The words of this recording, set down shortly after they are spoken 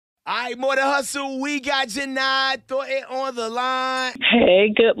All right, more to hustle. We got Jini Thorton on the line.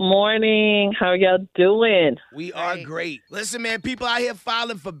 Hey, good morning. How y'all doing? We are great. Listen, man, people out here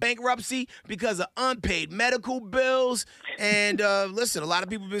filing for bankruptcy because of unpaid medical bills. And listen, a lot of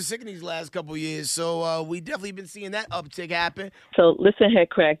people have been sick in these last couple of years. So we definitely been seeing that uptick happen. So listen, Head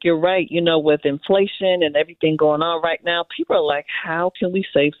Crack, you're right. You know, with inflation and everything going on right now, people are like, how can we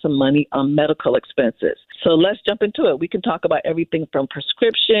save some money on medical expenses? So let's jump into it. We can talk about everything from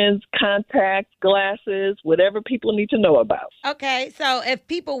prescriptions, contacts, glasses, whatever people need to know about. Okay, so if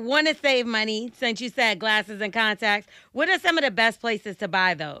people want to save money, since you said glasses and contacts, what are some of the best places to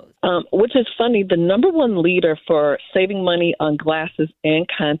buy those? Which is funny, the number one leader for saving money on glasses and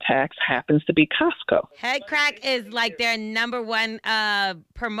contacts happens to be Costco. Head Crack is like their number one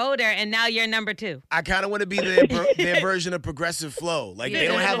promoter, and now you're number two. I kind of want to be their version of Progressive Flow. Like, they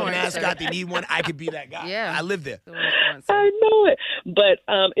don't have a mascot. They need one. I could be that guy. Yeah. I live there. I know it. But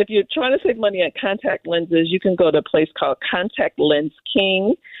if you're trying to save money on contact lenses, you can go to a place called Contact Lens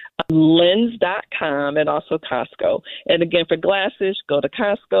King, lens.com, and also Costco. And again, for glasses, go to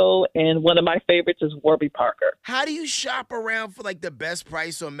Costco. And one of my favorites is Warby Parker. How do you shop around for, like, the best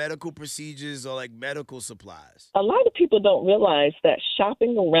price on medical procedures or, like, medical supplies? A lot of people don't realize that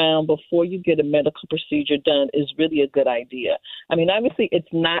shopping around before you get a medical procedure done is really a good idea. I mean, obviously, it's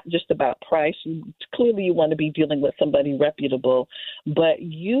not just about price. Clearly, you want to be dealing with somebody reputable, but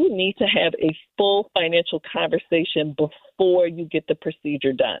you need to have a full financial conversation before you get the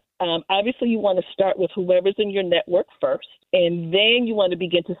procedure done. Obviously, you want to start with whoever's in your network first, and then you want to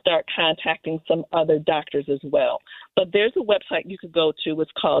begin to start contacting some other doctors as well. But there's a website you could go to.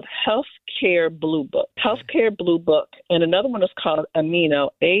 It's called Healthcare Blue Book. Healthcare Blue Book. And another one is called Amino,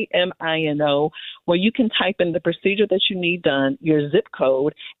 AMINO, where you can type in the procedure that you need done, your zip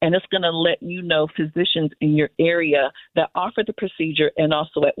code, and it's going to let you know physicians in your area that offer the procedure and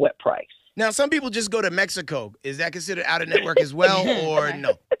also at what price. Now, some people just go to Mexico. Is that considered out of network as well, or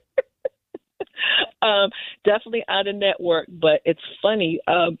no? Definitely out of network, but it's funny.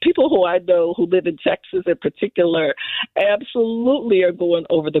 People who I know who live in Texas in particular absolutely are going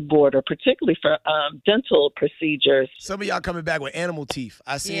over the border, particularly for dental procedures. Some of y'all coming back with animal teeth.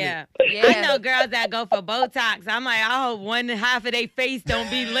 I see it. Yeah. I know girls that go for Botox. I'm like, I hope one half of their face don't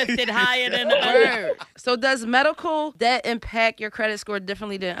be lifted higher than the other. So does medical debt impact your credit score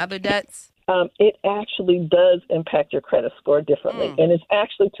differently than other debts? It actually does impact your credit score differently. And it's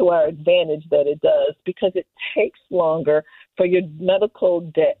actually to our advantage that it does, because it takes longer for your medical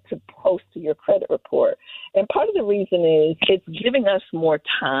debt to post to your credit report. And part of the reason is it's giving us more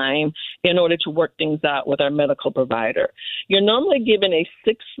time in order to work things out with our medical provider. You're normally given a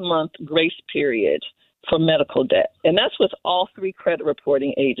 6-month grace period for medical debt. And that's with all 3 credit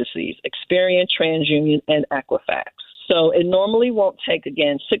reporting agencies, Experian, TransUnion, and Equifax. So it normally won't take,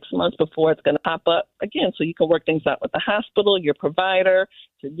 again, 6 months before it's going to pop up again. So you can work things out with the hospital, your provider,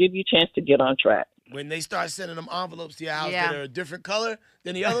 to give you a chance to get on track. When they start sending them envelopes to your house that are a different color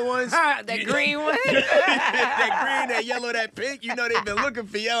than the other ones. That green one. That green, that yellow, that pink, you know they've been looking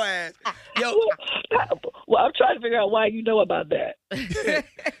for your ass. Yo. Well, I'm trying to figure out why you know about that.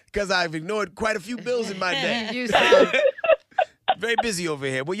 Because I've ignored quite a few bills in my day. You said. Very busy over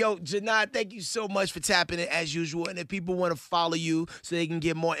here. Well, yo, Jini, thank you so much for tapping in as usual. And if people want to follow you so they can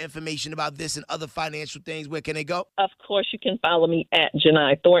get more information about this and other financial things, where can they go? Of course, you can follow me at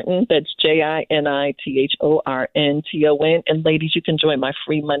Jini Thornton. That's JiniThornton. And ladies, you can join my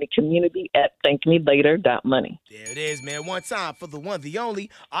free money community at thankmelater.money. There it is, man. One time for the one, the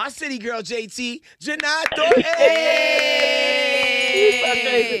only, our city girl, JT, Jini Thornton. Hey!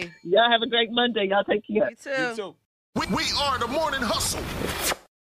 Y'all have a great Monday. Y'all take care. You too. You too. We are the Morning Hustle.